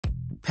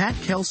Pat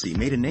Kelsey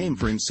made a name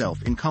for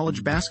himself in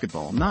college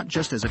basketball not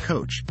just as a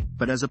coach,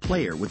 but as a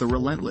player with a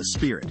relentless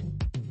spirit.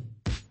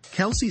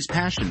 Kelsey's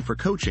passion for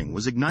coaching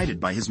was ignited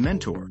by his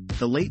mentor,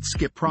 the late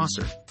Skip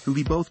Prosser, who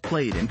he both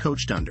played and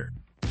coached under.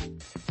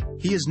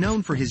 He is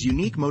known for his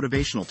unique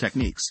motivational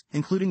techniques,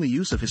 including the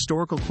use of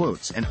historical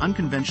quotes and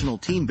unconventional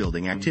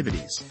team-building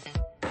activities.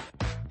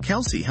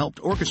 Kelsey helped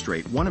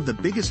orchestrate one of the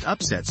biggest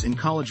upsets in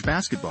college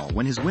basketball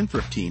when his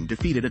Winthrop team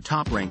defeated a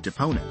top-ranked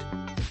opponent.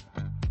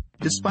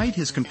 Despite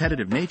his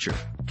competitive nature,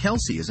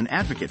 Kelsey is an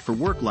advocate for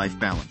work-life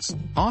balance,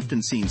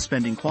 often seen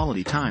spending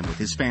quality time with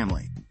his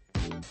family.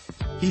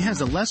 He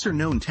has a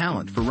lesser-known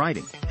talent for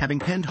writing, having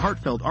penned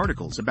heartfelt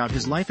articles about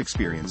his life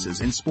experiences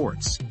in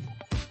sports.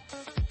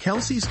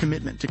 Kelsey's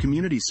commitment to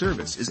community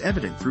service is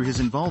evident through his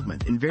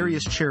involvement in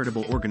various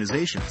charitable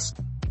organizations.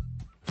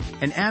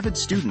 An avid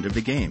student of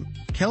the game,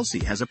 Kelsey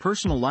has a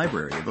personal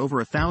library of over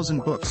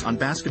 1,000 books on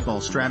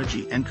basketball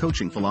strategy and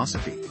coaching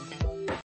philosophy.